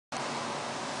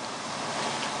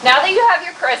Now that you have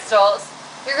your crystals,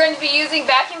 you're going to be using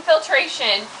vacuum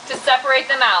filtration to separate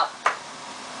them out.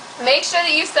 Make sure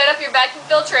that you set up your vacuum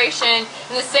filtration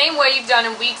in the same way you've done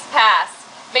in weeks past,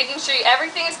 making sure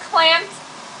everything is clamped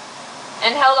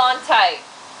and held on tight.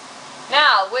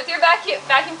 Now, with your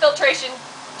vacuum filtration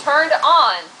turned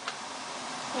on,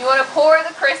 you want to pour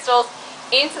the crystals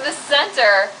into the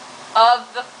center of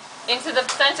the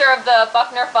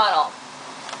Buchner funnel.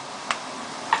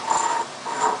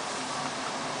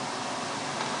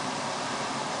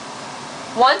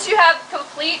 Once you have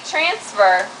complete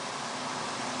transfer,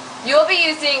 you will be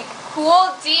using cool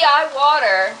DI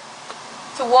water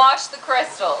to wash the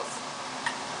crystals.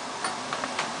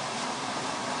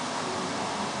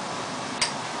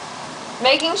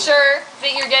 Making sure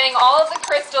that you're getting all of the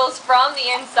crystals from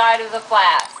the inside of the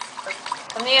flask, or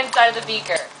from the inside of the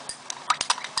beaker.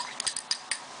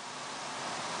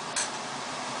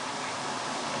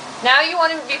 Now you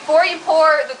want to, before you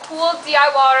pour the cool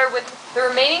DI water with the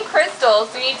remaining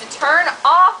crystals, you need to turn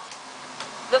off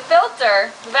the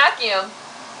filter, the vacuum,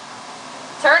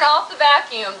 turn off the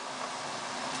vacuum,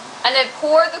 and then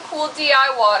pour the cool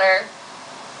DI water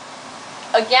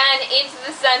again into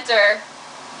the center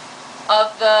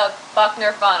of the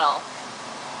Buchner funnel.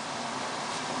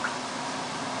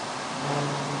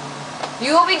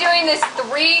 You will be doing this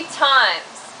 3 times.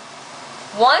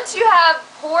 Once you have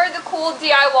poured the cool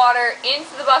DI water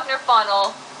into the Buchner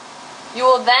funnel, you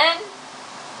will then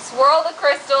swirl the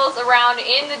crystals around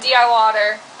in the DI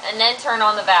water and then turn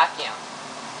on the vacuum.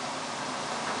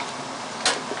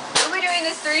 You'll be doing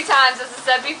this 3 times, as I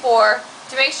said before,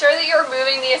 to make sure that you're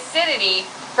removing the acidity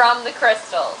from the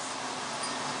crystals.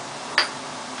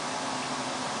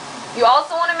 You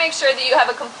also want to make sure that you have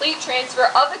a complete transfer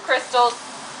of the crystals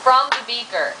from the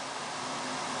beaker.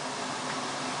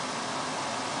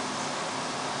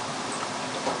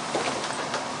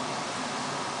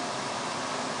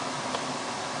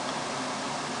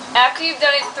 After you've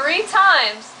done it 3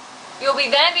 times, you'll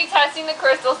then be testing the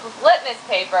crystals with litmus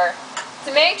paper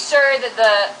to make sure that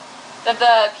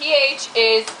the pH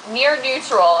is near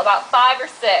neutral, about 5 or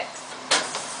 6.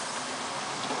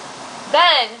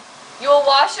 Then, you will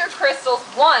wash your crystals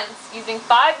once using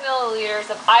 5 milliliters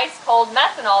of ice-cold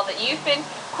methanol that you've been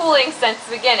cooling since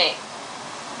the beginning.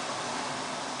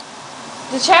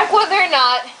 To check whether or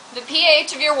not the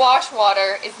pH of your wash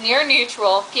water is near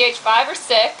neutral, pH 5 or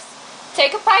 6,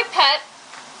 take a pipette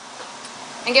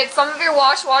and get some of your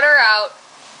wash water out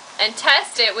and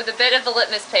test it with a bit of the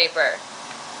litmus paper.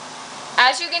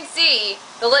 As you can see,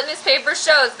 the litmus paper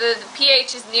shows that the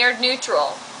pH is near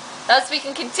neutral. Thus we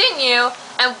can continue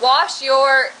and wash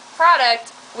your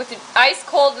product with the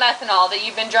ice-cold methanol that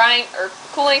you've been drying or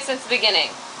cooling since the beginning.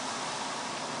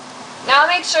 Now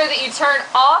make sure that you turn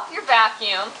off your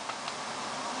vacuum,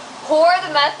 pour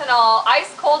the methanol,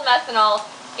 ice-cold methanol,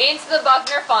 into the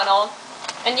Buchner funnel,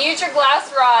 and use your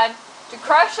glass rod to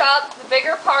crush up the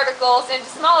bigger particles into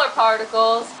smaller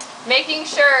particles, making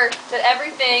sure that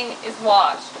everything is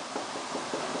washed.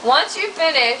 Once you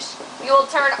finish, you will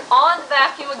turn on the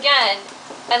vacuum again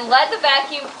and let the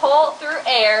vacuum pull through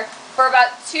air for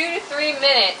about 2 to 3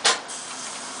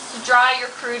 minutes to dry your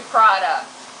crude product.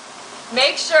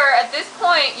 Make sure at this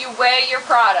point you weigh your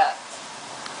product.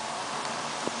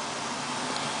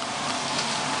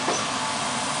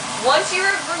 Once you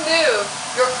have removed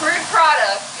your crude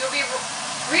product, you'll be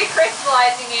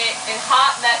recrystallizing it in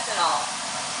hot methanol.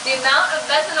 The amount of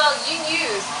methanol you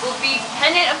use will be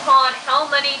dependent upon how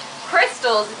many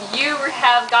crystals you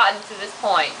have gotten to this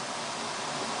point.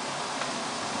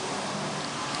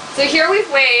 So here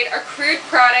we've weighed our crude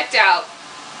product out.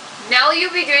 Now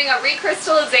you'll be doing a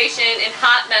recrystallization in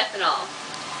hot methanol.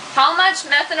 How much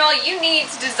methanol you need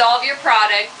to dissolve your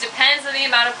product depends on the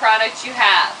amount of product you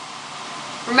have.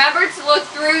 Remember to look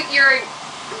through your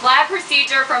lab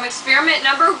procedure from experiment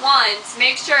number 1 to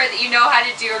make sure that you know how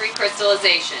to do a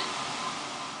recrystallization.